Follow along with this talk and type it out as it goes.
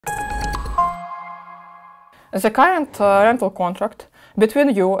The current rental contract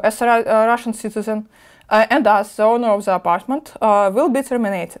between you as a Russian citizen and us, the owner of the apartment, will be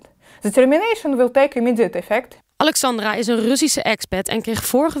terminated. The termination will take immediate effect. Aleksandra is een Russische expat en kreeg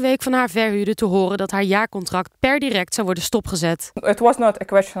vorige week van haar verhuurder te horen dat haar jaarcontract per direct zou worden stopgezet. It was not a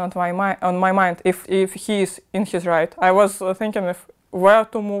question on my mind if he is in his right. I was thinking of where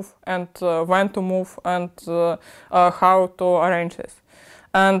to move and when to move and how to arrange this.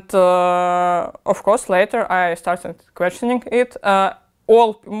 And of course, later I started questioning it.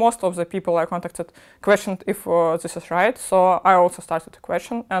 Most of the people I contacted questioned if this is right. So I also started to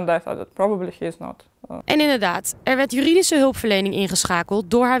question, and I thought that probably he is not. En inderdaad, er werd juridische hulpverlening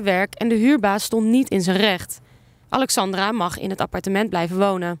ingeschakeld door haar werk en de huurbaas stond niet in zijn recht. Aleksandra mag in het appartement blijven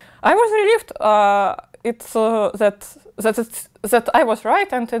wonen. I was relieved that I was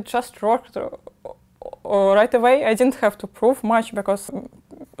right and it just worked right away. I didn't have to prove much because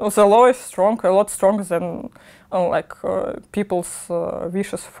the law is strong, a lot stronger than people's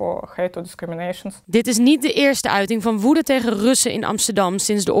wishes for hate or discriminations. Dit is niet de eerste uiting van woede tegen Russen in Amsterdam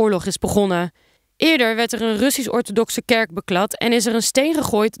sinds de oorlog is begonnen. Eerder werd er een Russisch-orthodoxe kerk beklad en is er een steen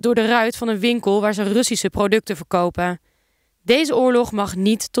gegooid door de ruit van een winkel waar ze Russische producten verkopen. Deze oorlog mag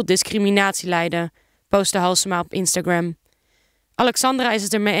niet tot discriminatie leiden, postte Halsema op Instagram. Aleksandra is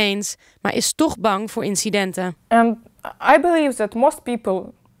het ermee eens, maar is toch bang voor incidenten. And I believe that most people,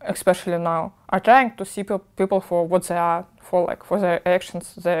 especially now, are trying to see people for what they are, for their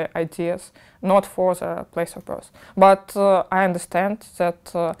actions, their ideas, not for their place of birth. But I understand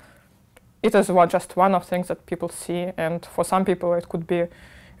that it is just one of things that people see, and for some people it could be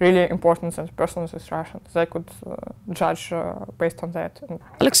really important that the person is Russian. They could judge based on that.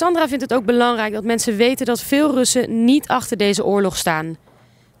 Aleksandra vindt het ook belangrijk dat mensen weten dat veel Russen niet achter deze oorlog staan.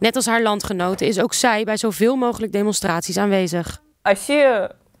 Net als haar landgenoten is ook zij bij zoveel mogelijk demonstraties aanwezig. I see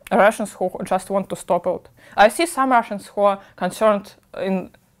Russians who just want to stop it. I see some Russians who are concerned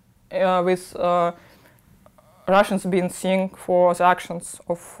with Russians being seen for the actions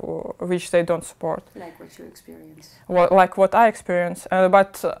of which they don't support. Like what you experience. Like what I experience.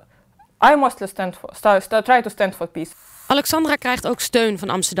 But I mostly try to stand for peace. Aleksandra krijgt ook steun van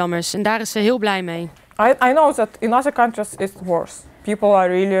Amsterdammers en daar is ze heel blij mee. I know that in other countries it's worse. People are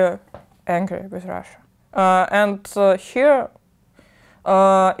really angry with Russia. And here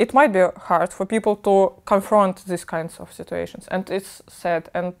it might be hard for people to confront these kinds of situations. And it's sad.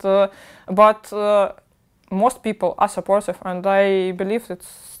 But most people are supportive, and I believe it's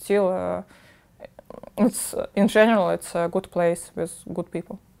still, in general, it's a good place with good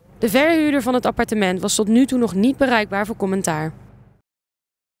people. De verhuurder van het appartement was tot nu toe nog niet bereikbaar voor commentaar.